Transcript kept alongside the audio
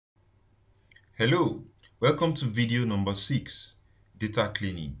Hello, welcome to video number 6, data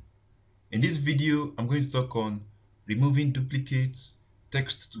cleaning. In this video, I'm going to talk on removing duplicates,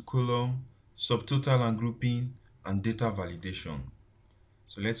 text to column, subtotal and grouping, and data validation.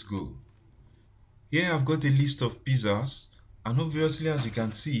 So let's go. Here I've got a list of pizzas, and obviously as you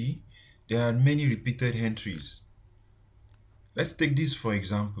can see, there are many repeated entries. Let's take this for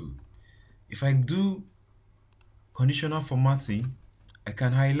example. If I do conditional formatting, I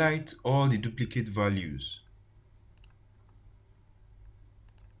can highlight all the duplicate values.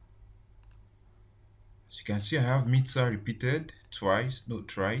 As you can see, I have Mitza repeated twice, no,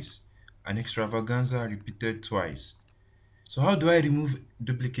 thrice, and Extravaganza repeated twice. So how do I remove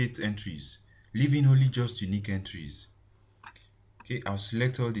duplicate entries, leaving only just unique entries? Okay, I'll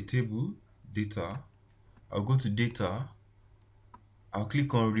select all the table, data, I'll go to data, I'll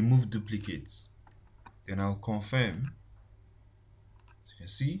click on remove duplicates, then I'll confirm. As you can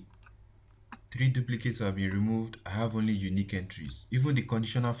see, 3 duplicates have been removed. I have only unique entries. Even the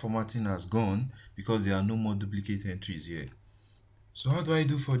conditional formatting has gone because there are no more duplicate entries here. So how do I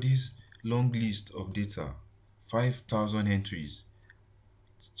do for this long list of data? 5,000 entries.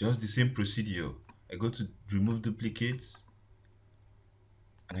 It's just the same procedure. I go to remove duplicates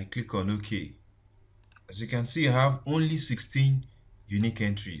and I click on OK. As you can see, I have only 16 unique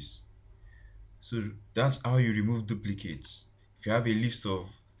entries. So that's how you remove duplicates. If you have a list of,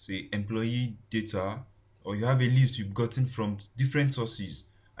 say, employee data, or you have a list you've gotten from different sources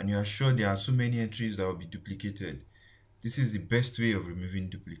and you are sure there are so many entries that will be duplicated, this is the best way of removing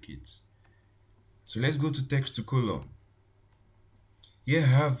duplicates. So let's go to text to column. Here I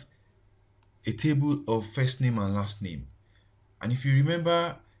have a table of first name and last name. And if you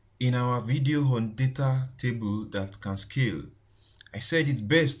remember in our video on data table that can scale, I said it's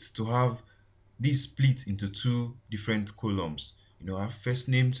best to have this split into 2 different columns. Have first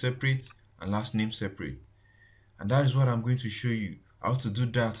name separate and last name separate. And that is what I'm going to show you, how to do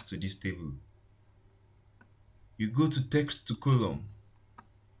that to this table. You go to text to column.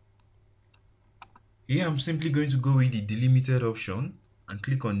 Here I'm simply going to go with the delimited option and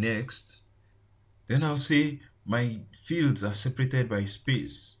click on next. Then I'll say my fields are separated by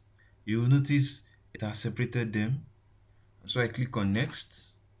space. You will notice it has separated them. So I click on next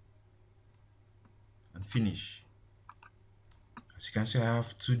and finish. As you can see, I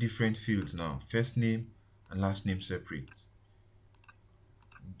have 2 different fields now, first name and last name separate.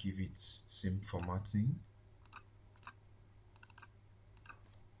 Give it same formatting.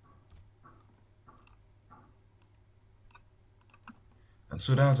 And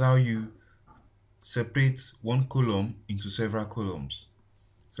so that's how you separate one column into several columns.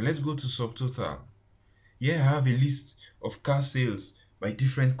 So let's go to subtotal. Here I have a list of car sales by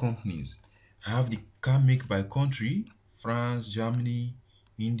different companies. I have the car make by country, France, Germany,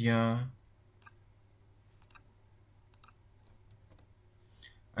 India.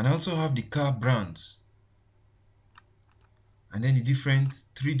 And I also have the car brands. And then the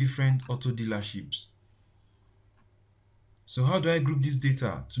 3 different auto dealerships. So how do I group this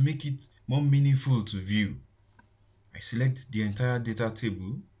data to make it more meaningful to view? I select the entire data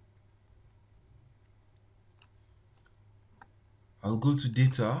table. I'll go to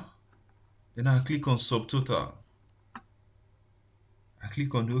data, then I'll click on subtotal. I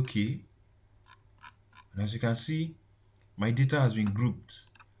click on OK. And as you can see, my data has been grouped.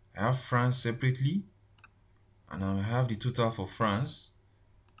 I have France separately, and I have the total for France.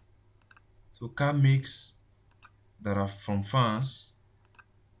 So car makes that are from France,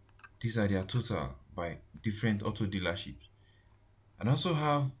 these are their total by different auto dealerships. And also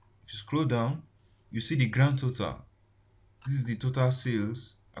have, if you scroll down, you see the grand total. This is the total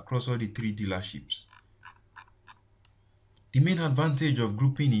sales across all the 3 dealerships. The main advantage of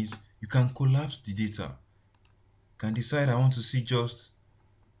grouping is you can collapse the data. You can decide I want to see just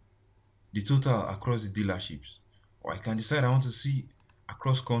the total across the dealerships, or I can decide I want to see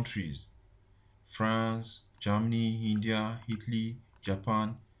across countries, France, Germany, India, Italy,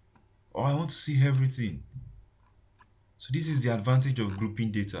 Japan, or I want to see everything. So this is the advantage of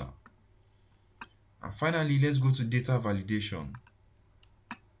grouping data. And finally, let's go to data validation.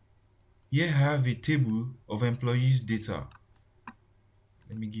 Here I have a table of employees data.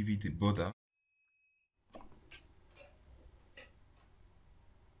 Let me give it a border.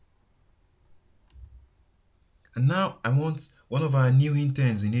 And now I want one of our new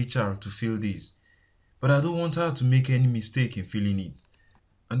interns in HR to fill this, but I don't want her to make any mistake in filling it.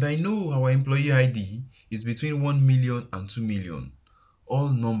 And I know our employee ID is between 1 million and 2 million, all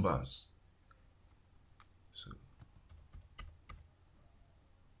numbers. So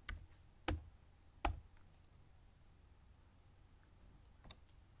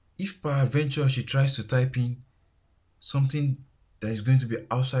if peradventure she tries to type in something that is going to be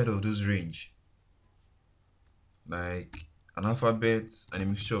outside of those range, like an alphabet and a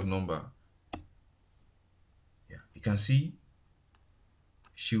mixture of number, yeah, you can see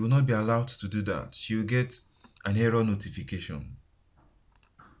she will not be allowed to do that. She will get an error notification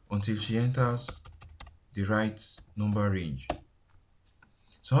until she enters the right number range.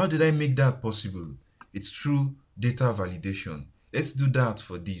 So how did I make that possible? It's through data validation. Let's do that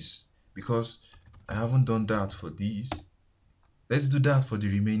for this because I haven't done that for these. Let's do that for the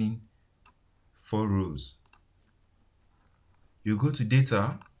remaining 4 rows. You go to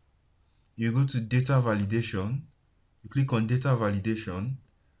data, you go to data validation, you click on data validation,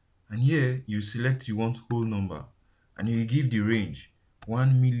 and here you select you want whole number, and you give the range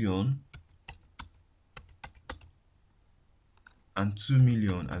 1 million and 2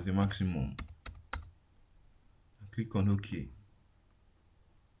 million as the maximum. Click on OK.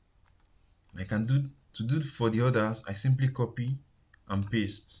 I can do for the others, I simply copy and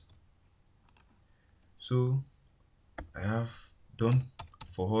paste. So I have done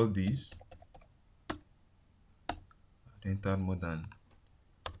for all these. I've entered more than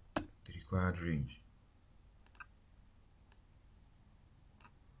the required range.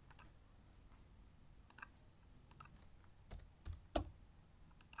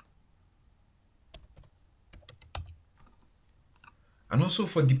 And also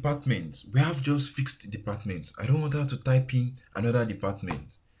for departments, we have just fixed departments. I don't want her to type in another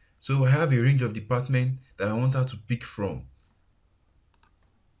department. So I have a range of departments that I want her to pick from.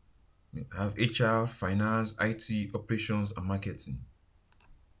 I have HR, finance, IT, operations, and marketing.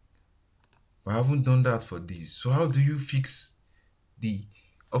 But I haven't done that for this. So how do you fix the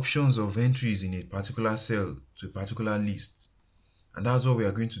options of entries in a particular cell to a particular list? And that's what we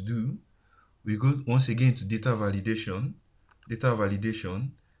are going to do. We go once again to data validation. Data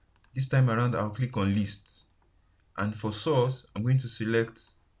validation. This time around, I'll click on lists. And for source, I'm going to select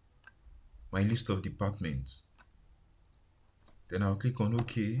my list of departments. Then I'll click on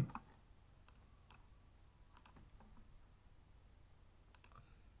OK.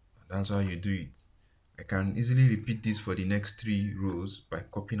 That's how you do it. I can easily repeat this for the next 3 rows by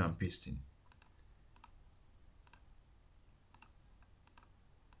copying and pasting.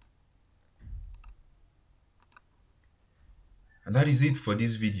 And that is it for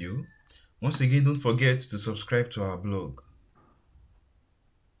this video. Once again, don't forget to subscribe to our blog.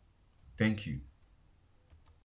 Thank you.